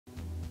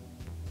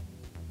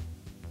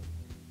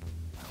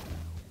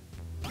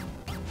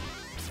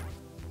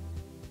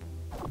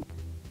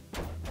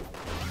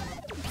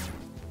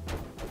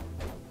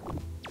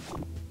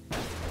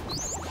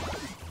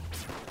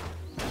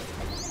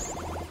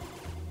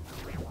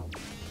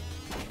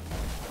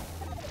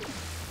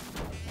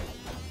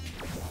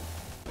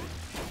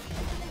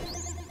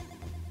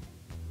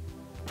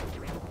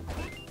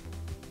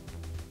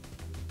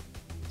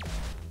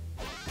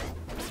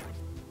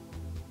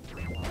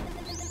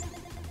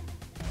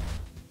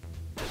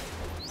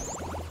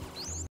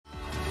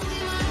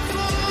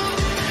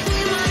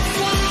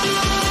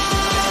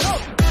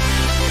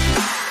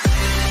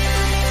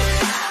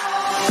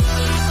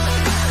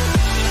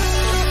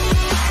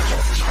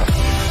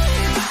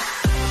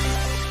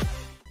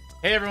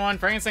Hey everyone,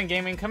 Frankenstein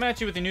Gaming coming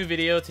at you with a new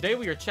video. Today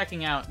we are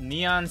checking out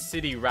Neon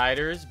City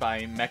Riders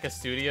by Mecha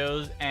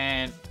Studios,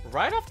 and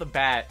right off the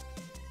bat,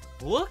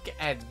 look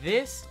at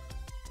this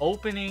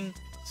opening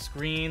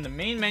screen, the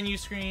main menu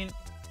screen.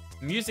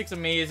 Music's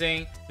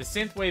amazing, the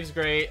synthwave's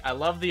great, I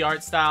love the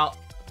art style.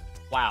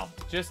 Wow,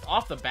 just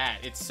off the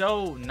bat, it's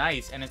so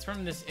nice, and it's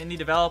from this indie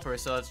developer,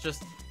 so it's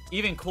just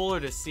even cooler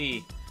to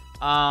see.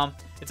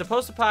 It's a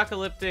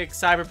post-apocalyptic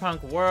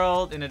cyberpunk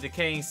world in a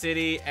decaying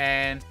city,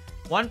 and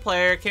one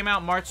player, came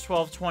out March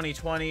 12,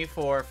 2020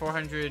 for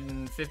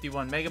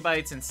 451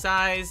 megabytes in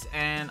size,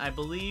 and I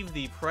believe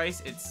the price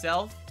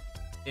itself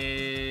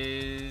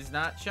is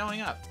not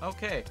showing up.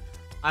 Okay,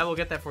 I will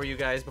get that for you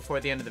guys before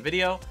the end of the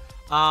video.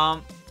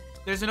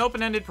 There's an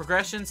open-ended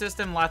progression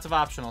system, lots of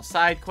optional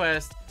side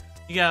quests.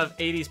 You have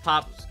 80s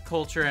pop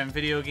culture and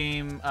video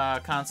game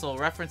console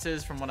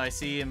references from what I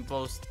see in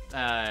both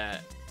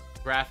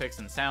graphics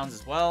and sounds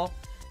as well.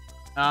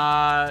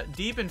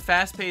 Deep and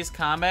fast-paced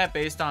combat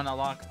based on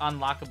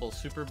unlockable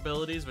super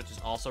abilities, which is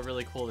also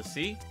really cool to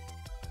see.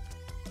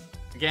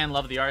 Again,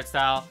 love the art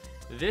style.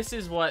 This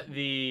is what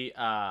the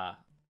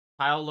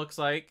tile looks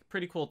like.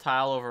 Pretty cool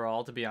tile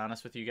overall, to be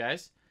honest with you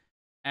guys.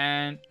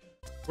 And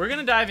we're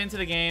gonna dive into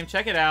the game,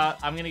 check it out.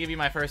 I'm gonna give you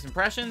my first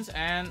impressions,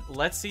 and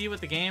let's see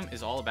what the game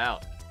is all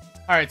about.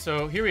 Alright,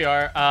 so here we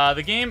are.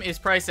 The game is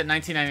priced at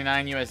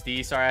 $19.99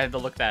 USD. Sorry, I had to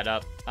look that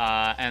up.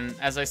 And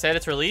as I said,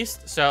 it's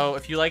released. So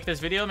if you like this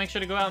video, make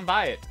sure to go out and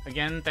buy it.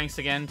 Again, thanks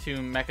again to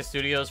Mecha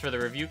Studios for the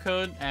review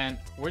code. And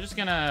we're just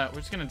gonna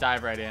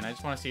dive right in. I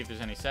just want to see if there's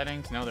any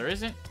settings. No, there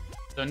isn't.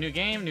 So new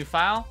game, new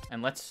file,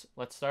 and let's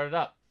start it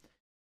up.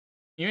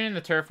 Even in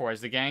the turf wars,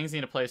 the gangs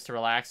need a place to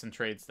relax and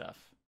trade stuff.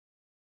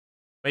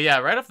 But yeah,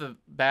 right off the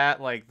bat,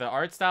 like the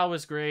art style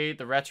was great.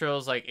 The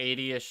retro's like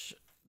 80-ish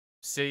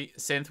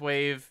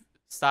synthwave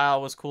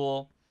style was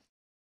cool.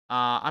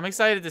 I'm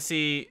excited to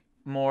see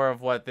more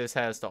of what this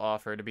has to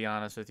offer, to be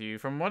honest with you.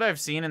 From what I've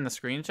seen in the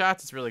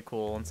screenshots, it's really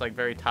cool. It's like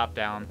very top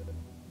down.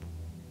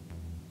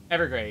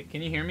 Evergrey,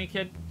 can you hear me,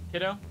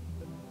 kiddo?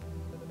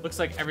 Looks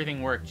like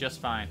everything worked just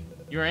fine.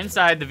 You are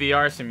inside the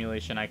VR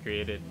simulation I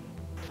created.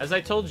 As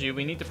I told you,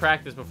 we need to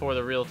practice before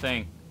the real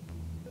thing.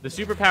 The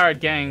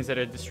superpowered gangs that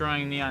are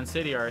destroying Neon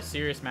City are a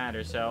serious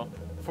matter, so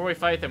before we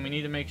fight them, we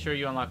need to make sure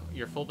you unlock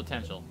your full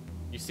potential.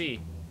 You see,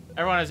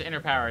 everyone has inner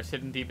powers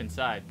hidden deep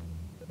inside,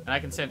 and I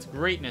can sense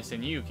greatness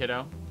in you,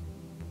 kiddo.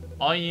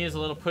 All you need is a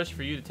little push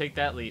for you to take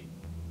that leap.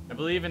 I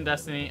believe in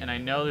destiny, and I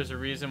know there's a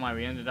reason why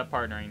we ended up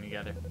partnering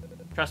together.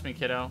 Trust me,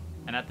 kiddo,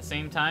 and at the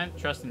same time,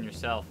 trust in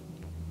yourself.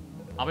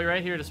 I'll be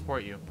right here to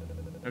support you.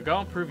 Now go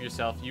and prove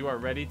yourself you are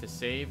ready to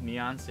save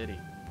Neon City.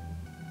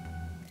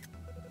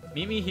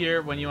 Meet me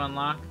here when you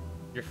unlock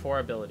your 4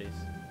 abilities.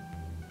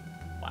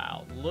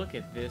 Wow, look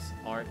at this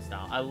art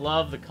style. I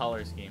love the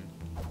color scheme.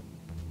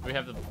 We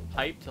have the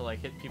pipe to like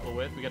hit people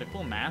with. We got a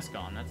cool mask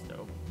on. That's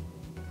dope.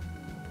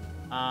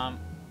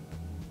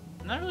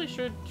 I'm not really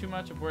sure too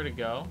much of where to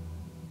go.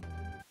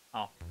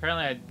 Oh,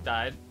 apparently I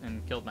died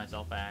and killed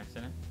myself by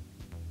accident.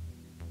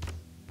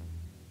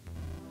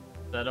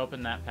 That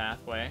opened that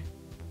pathway.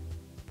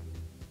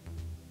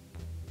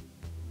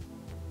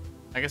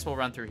 I guess we'll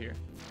run through here.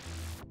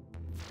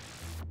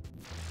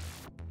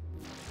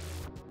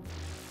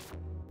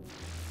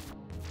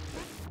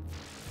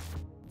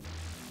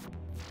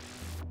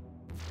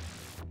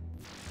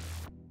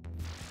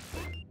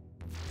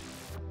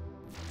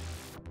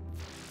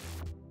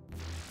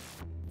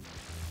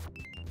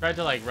 Tried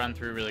to like run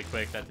through really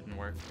quick, that didn't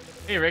work.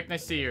 Hey Rick,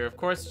 nice to see you. Of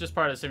course it's just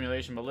part of the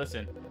simulation, but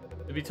listen.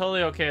 It'd be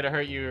totally okay to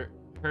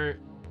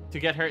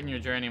get hurt in your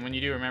journey, and when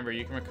you do, remember,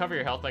 you can recover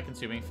your health by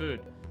consuming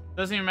food.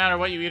 Doesn't even matter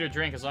what you eat or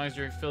drink as long as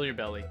you fill your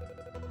belly.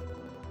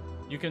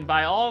 You can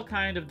buy all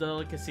kind of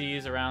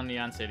delicacies around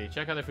Neon City.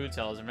 Check other food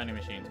sellers and vending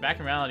machines. Back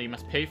in reality, you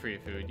must pay for your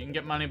food. You can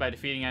get money by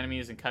defeating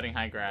enemies and cutting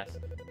high grass.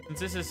 Since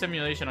this is a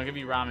simulation, I'll give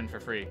you ramen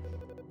for free.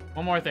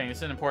 One more thing, this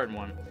is an important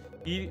one.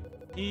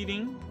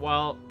 Eating,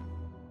 well,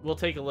 will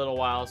take a little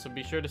while, so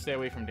be sure to stay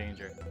away from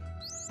danger.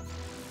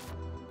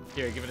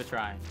 Here, give it a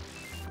try.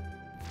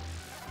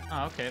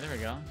 Oh, okay, there we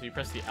go. So you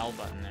press the L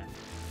button there.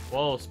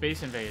 Whoa,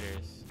 Space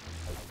Invaders.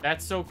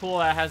 That's so cool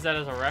that has that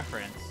as a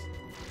reference.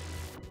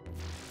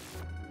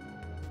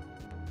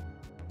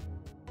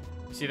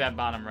 You see that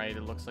bottom right?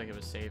 It looks like it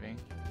was saving.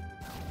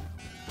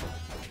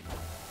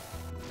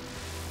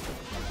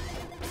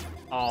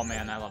 Oh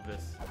man, I love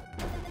this.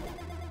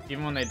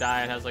 Even when they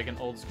die, it has like an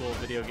old school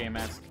video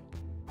game-esque.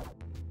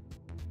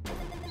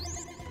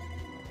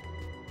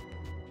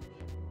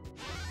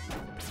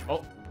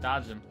 Oh,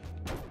 dodged him.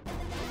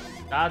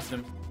 Dodged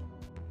him.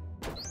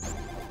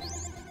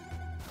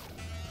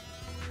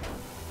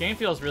 Game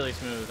feels really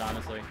smooth,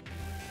 honestly.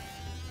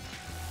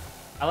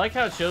 I like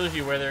how it shows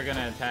you where they're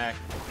gonna attack.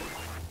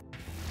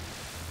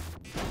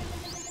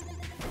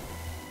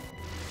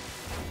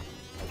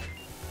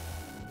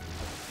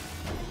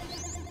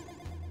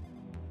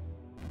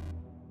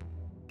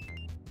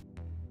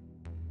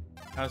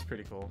 That was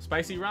pretty cool.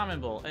 Spicy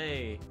ramen bowl,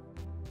 hey.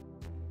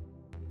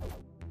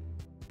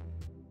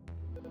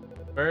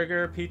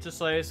 Burger, pizza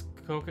slice,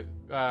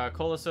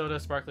 cola soda,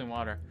 sparkling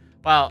water.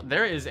 Wow,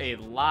 there is a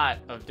lot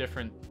of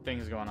different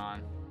things going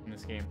on in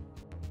this game.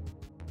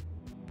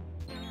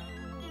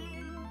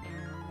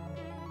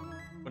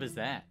 What is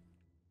that?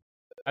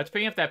 After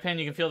picking up that pin,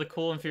 you can feel the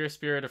cool and fierce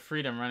spirit of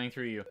freedom running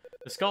through you.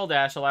 The Skull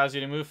Dash allows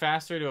you to move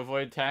faster to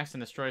avoid attacks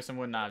and destroy some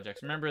wooden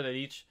objects. Remember that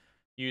each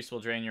use will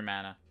drain your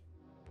mana.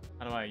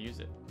 How do I use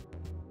it?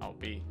 Oh,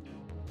 B.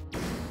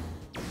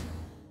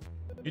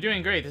 You're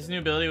doing great. This new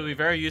ability will be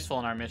very useful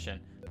in our mission.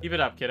 Keep it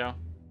up, kiddo.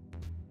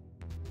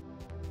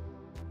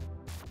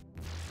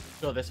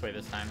 Go this way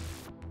this time.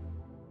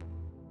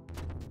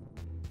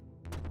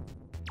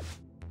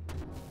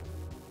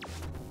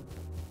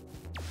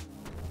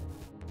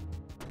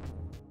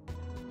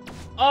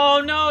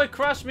 Oh no, it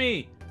crushed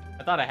me!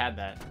 I thought I had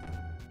that.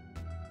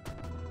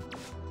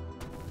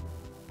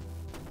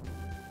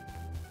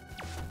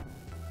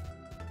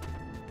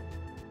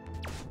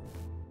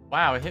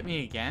 Wow, it hit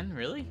me again?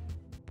 Really?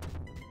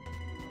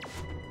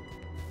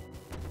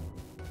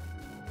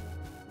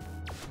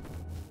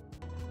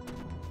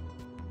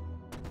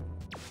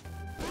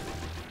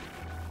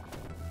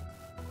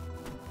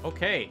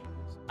 Okay.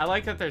 I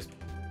like that there's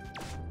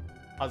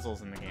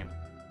puzzles in the game.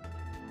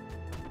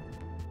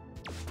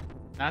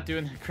 Not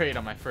doing that great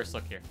on my first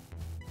look here.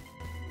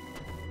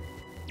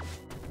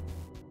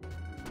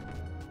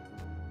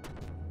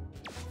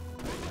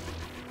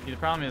 See, the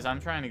problem is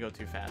I'm trying to go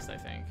too fast, I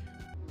think.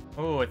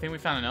 Oh, I think we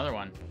found another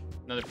one.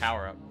 Another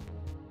power-up.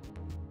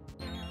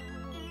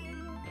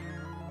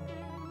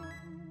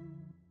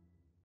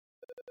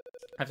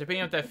 After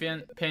picking up that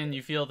pin,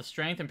 you feel the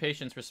strength and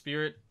patience for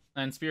spirit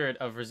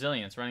of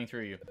resilience running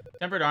through you.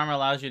 Tempered armor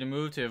allows you to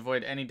move to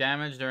avoid any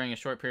damage during a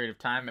short period of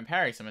time and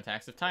parry some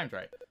attacks if timed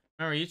right.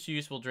 Remember, each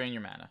use will drain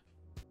your mana.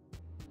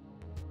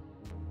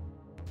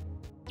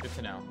 Good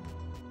to know.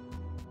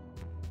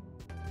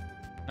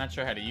 Not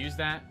sure how to use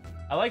that.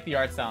 I like the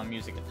art style and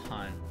music a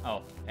ton.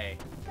 Oh, hey.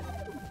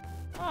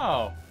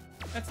 Oh,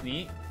 that's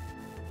neat.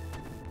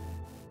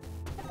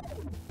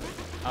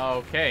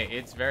 Okay,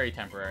 it's very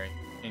temporary,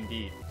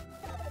 indeed.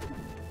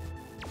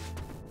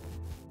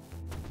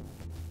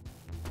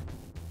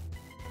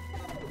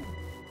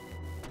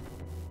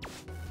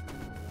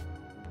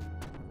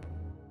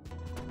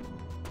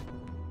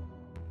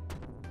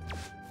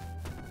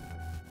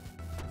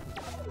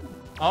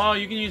 Oh,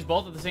 you can use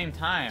both at the same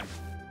time.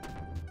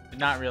 Did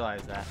not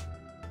realize that.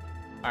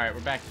 Alright,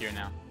 we're back here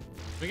now.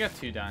 We got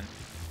 2 done.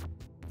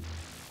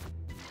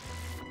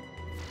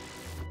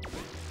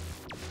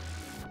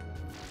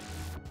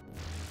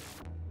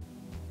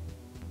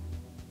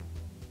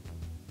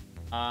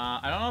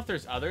 I don't know if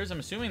there's others. I'm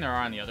assuming there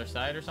are on the other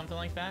side or something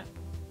like that.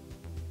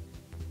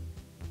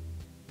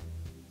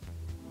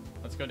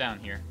 Let's go down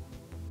here.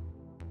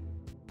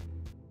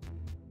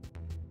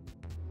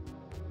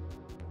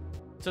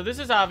 So this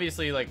is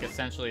obviously, like,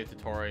 essentially a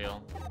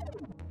tutorial.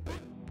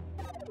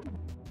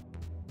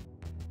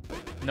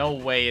 No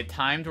way, it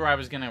timed where I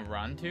was gonna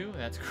run to?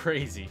 That's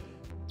crazy.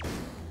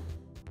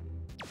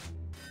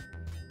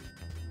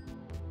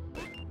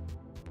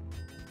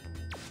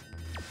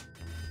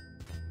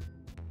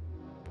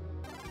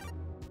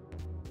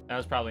 That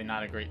was probably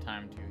not a great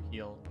time to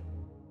heal.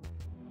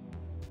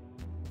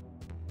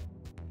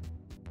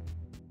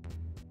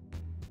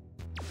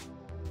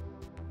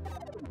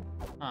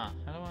 Huh,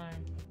 how do I...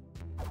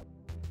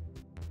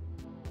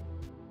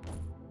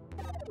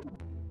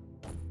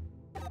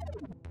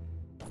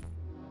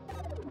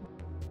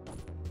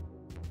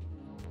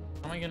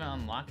 How am I gonna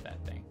unlock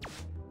that thing?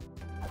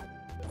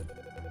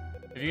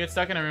 If you get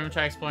stuck in a room,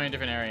 try exploring a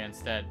different area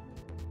instead.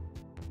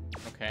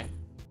 Okay.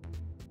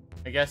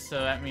 I guess so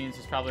that means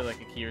there's probably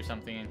like a key or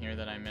something in here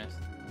that I missed.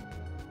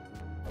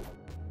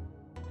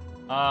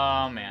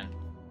 Oh, man.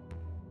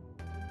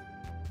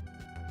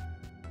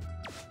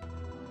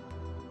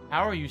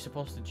 How are you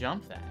supposed to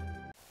jump that?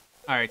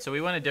 Alright, so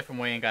we went a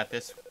different way and got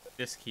this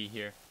key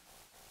here.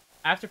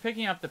 After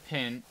picking up the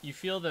pin, you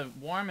feel the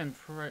warm and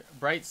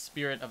bright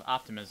spirit of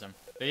optimism.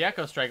 The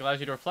Echo Strike allows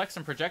you to reflect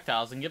some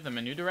projectiles and give them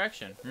a new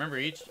direction. Remember,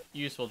 each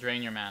use will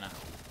drain your mana.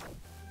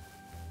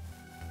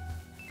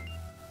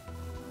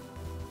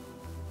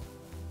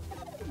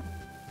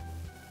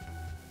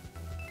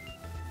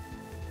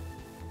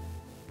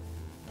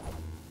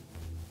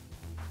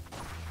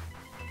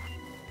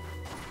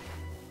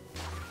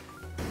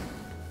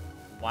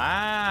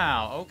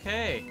 Wow,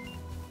 okay.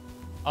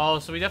 Oh,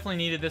 so we definitely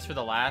needed this for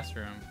the last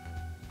room.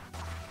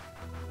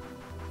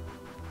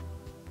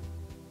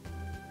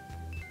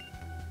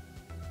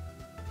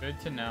 Good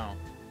to know.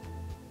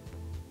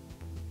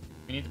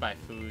 We need to buy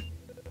food.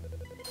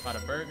 Bought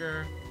a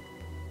burger.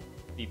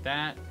 Eat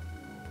that.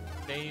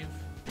 Save.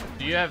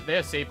 They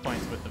have save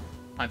points with the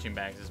punching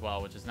bags as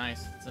well, which is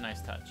nice. It's a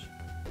nice touch.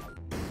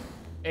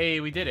 Hey,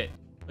 we did it.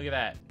 Look at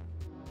that.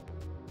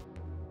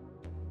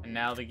 And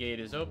now the gate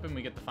is open.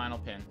 We get the final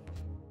pin.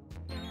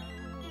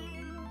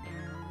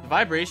 The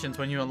vibrations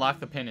when you unlock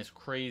the pin is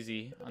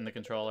crazy on the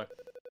controller.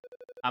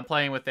 I'm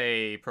playing with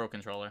a Pro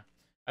controller.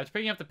 After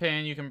picking up the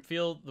pin, you can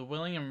feel the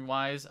willing and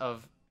wise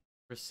of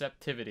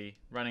receptivity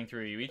running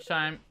through you. Each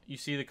time you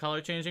see the color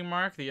changing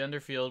mark, the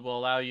underfield will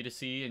allow you to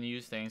see and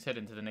use things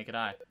hidden to the naked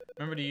eye.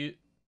 Remember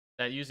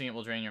that using it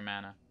will drain your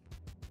mana.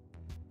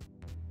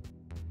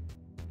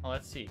 Oh,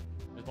 let's see.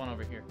 There's one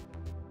over here.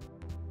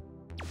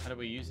 How do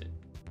we use it?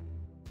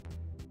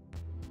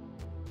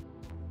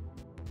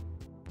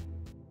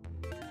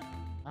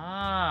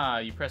 Ah,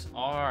 you press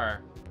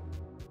R.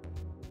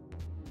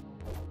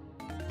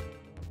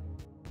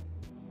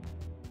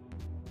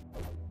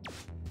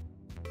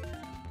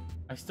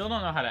 I still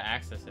don't know how to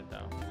access it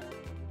though.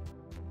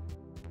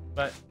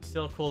 But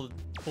still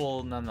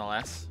cool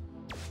nonetheless.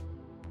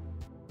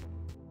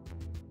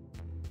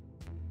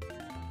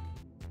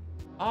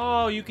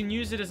 Oh, you can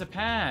use it as a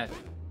pad.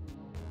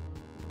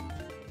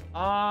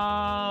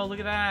 Oh, look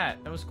at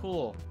that. That was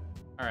cool.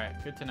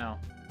 Alright, good to know.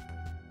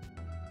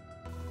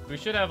 We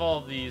should have all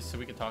of these so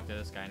we can talk to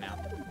this guy now.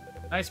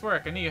 Nice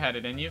work. I knew you had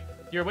it in you.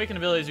 Your awakened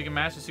abilities, you can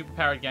master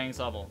superpowered gang's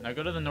level. Now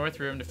go to the north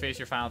room to face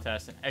your final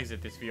test and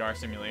exit this VR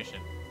simulation.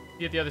 See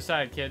you at the other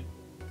side, kid.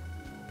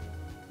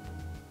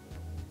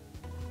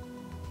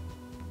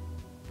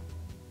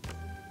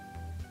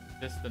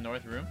 This the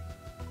north room?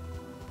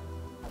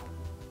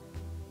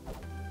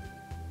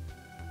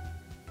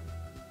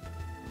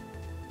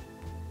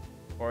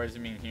 Or does it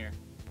mean here?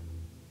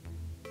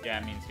 Yeah,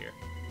 it means here.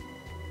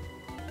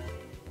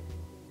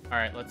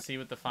 Alright, let's see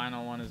what the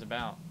final one is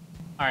about.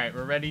 Alright,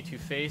 we're ready to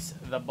face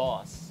the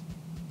boss.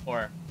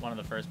 Or one of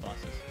the first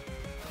bosses.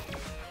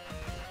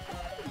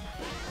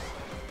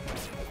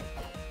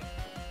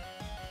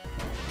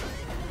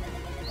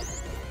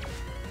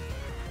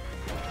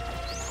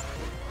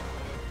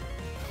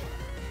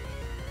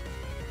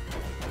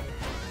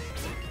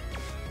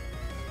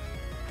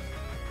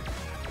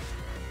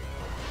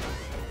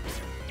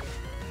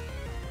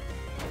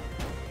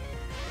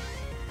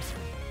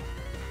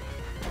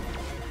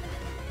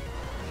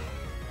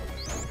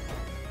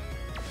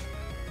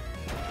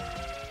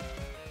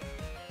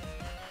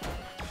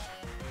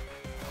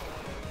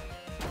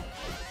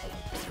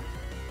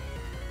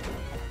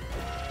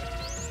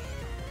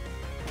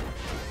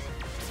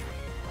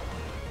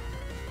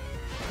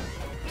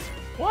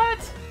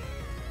 What?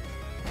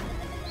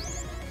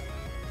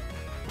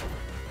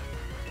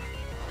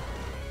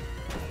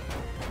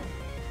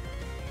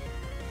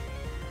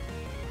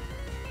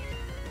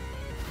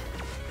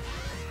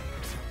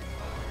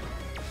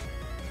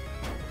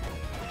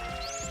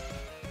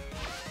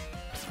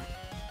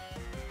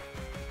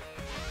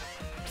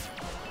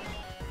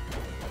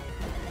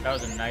 That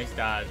was a nice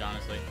dodge,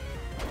 honestly.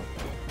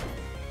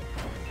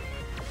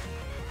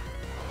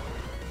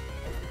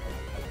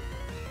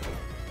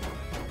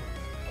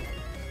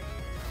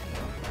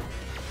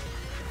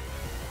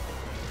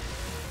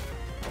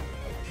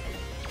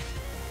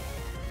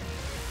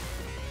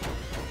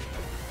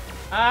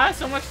 Ah,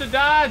 so much to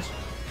dodge!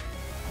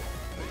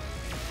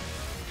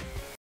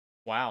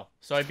 Wow.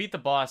 So I beat the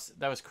boss.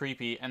 That was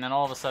creepy. And then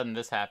all of a sudden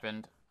this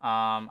happened.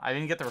 I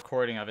didn't get the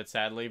recording of it,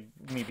 sadly,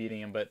 me beating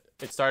him, but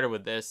it started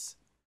with this.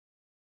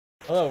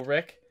 Hello,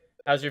 Rick.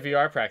 How's your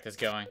VR practice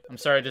going? I'm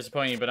sorry to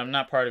disappoint you, but I'm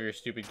not part of your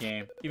stupid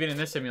game. Even in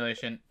this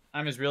simulation,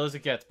 I'm as real as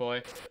it gets,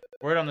 boy.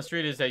 Word on the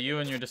street is that you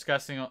and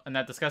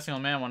that disgusting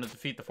old man want to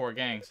defeat the 4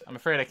 gangs. I'm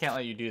afraid I can't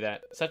let you do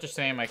that. Such a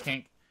shame I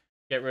can't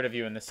get rid of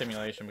you in this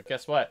simulation, but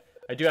guess what?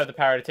 I do have the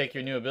power to take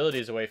your new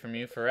abilities away from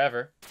you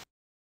forever.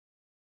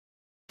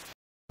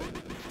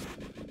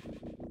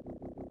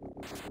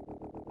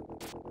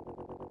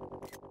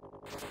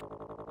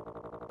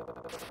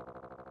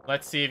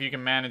 Let's see if you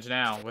can manage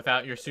now.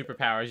 Without your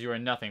superpowers, you are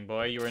nothing,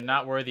 boy. You are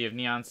not worthy of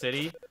Neon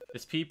City.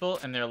 This people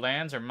and their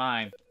lands are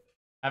mine.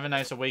 Have a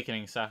nice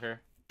awakening,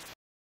 sucker.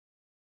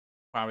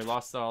 Wow, we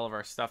lost all of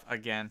our stuff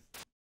again.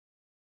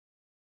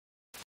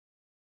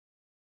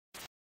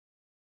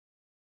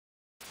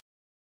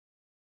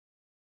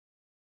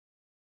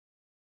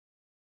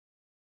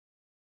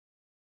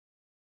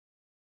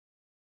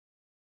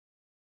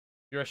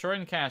 You're short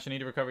in cash and need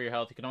to recover your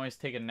health. You can always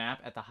take a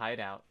nap at the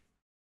hideout.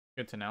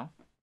 Good to know.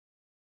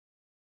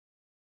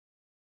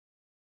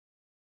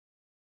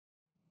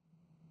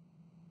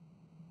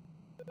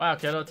 Wow,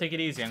 kiddo, take it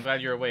easy. I'm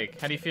glad you're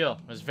awake. How do you feel?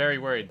 I was very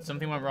worried.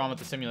 Something went wrong with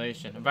the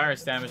simulation. A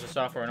virus damaged the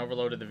software and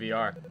overloaded the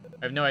VR.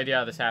 I have no idea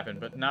how this happened,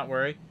 but not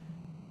worry.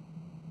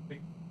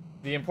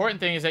 The important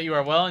thing is that you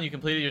are well and you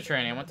completed your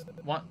training. I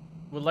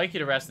would like you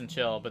to rest and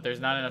chill, but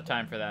there's not enough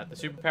time for that. The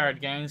superpowered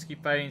gangs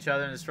keep fighting each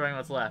other and destroying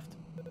what's left.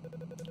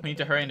 We need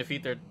to hurry and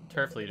defeat their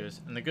turf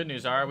leaders. And the good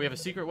news are, we have a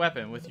secret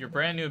weapon. With your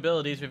brand new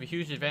abilities, we have a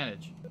huge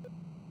advantage.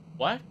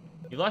 What?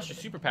 You lost your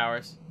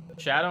superpowers?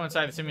 Shadow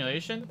inside the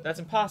simulation? That's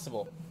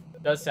impossible.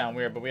 It does sound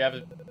weird, but we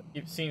haven't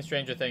seen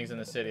stranger things in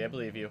the city. I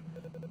believe you.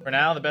 For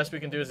now, the best we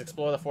can do is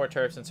explore the 4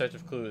 turfs in search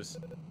of clues.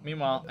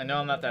 Meanwhile, I know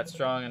I'm not that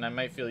strong and I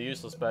might feel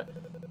useless, but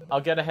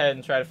I'll get ahead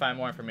and try to find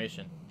more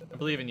information. I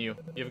believe in you.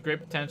 You have great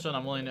potential and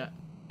I'm willing to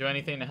do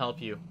anything to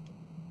help you.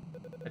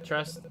 I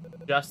trust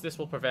justice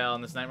will prevail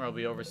and this nightmare will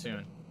be over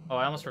soon. Oh,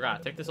 I almost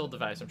forgot. Take this old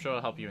device. I'm sure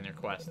it'll help you in your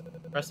quest.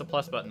 Press the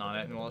plus button on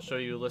it and we'll show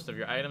you a list of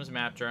your items,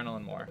 map, journal,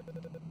 and more.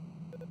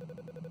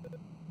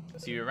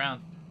 See you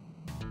around.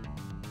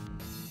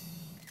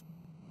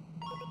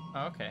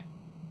 Oh, okay.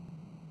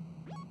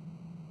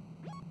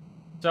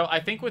 So I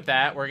think with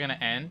that, we're gonna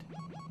end.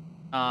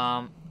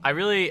 I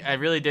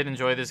really did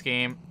enjoy this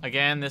game.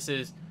 Again, this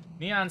is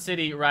Neon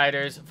City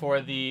Riders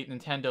for the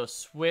Nintendo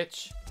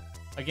Switch.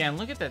 Again,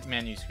 look at that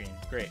menu screen.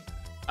 Great.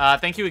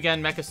 Thank you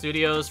again, Mecha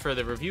Studios, for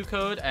the review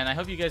code, and I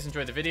hope you guys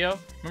enjoyed the video.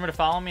 Remember to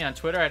follow me on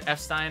Twitter at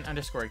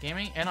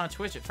fstein_gaming and on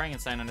Twitch at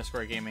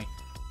frankenstein_gaming.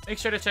 Make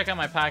sure to check out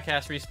my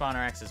podcast,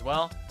 Respawner X, as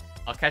well.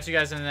 I'll catch you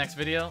guys in the next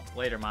video.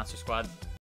 Later, Monster Squad.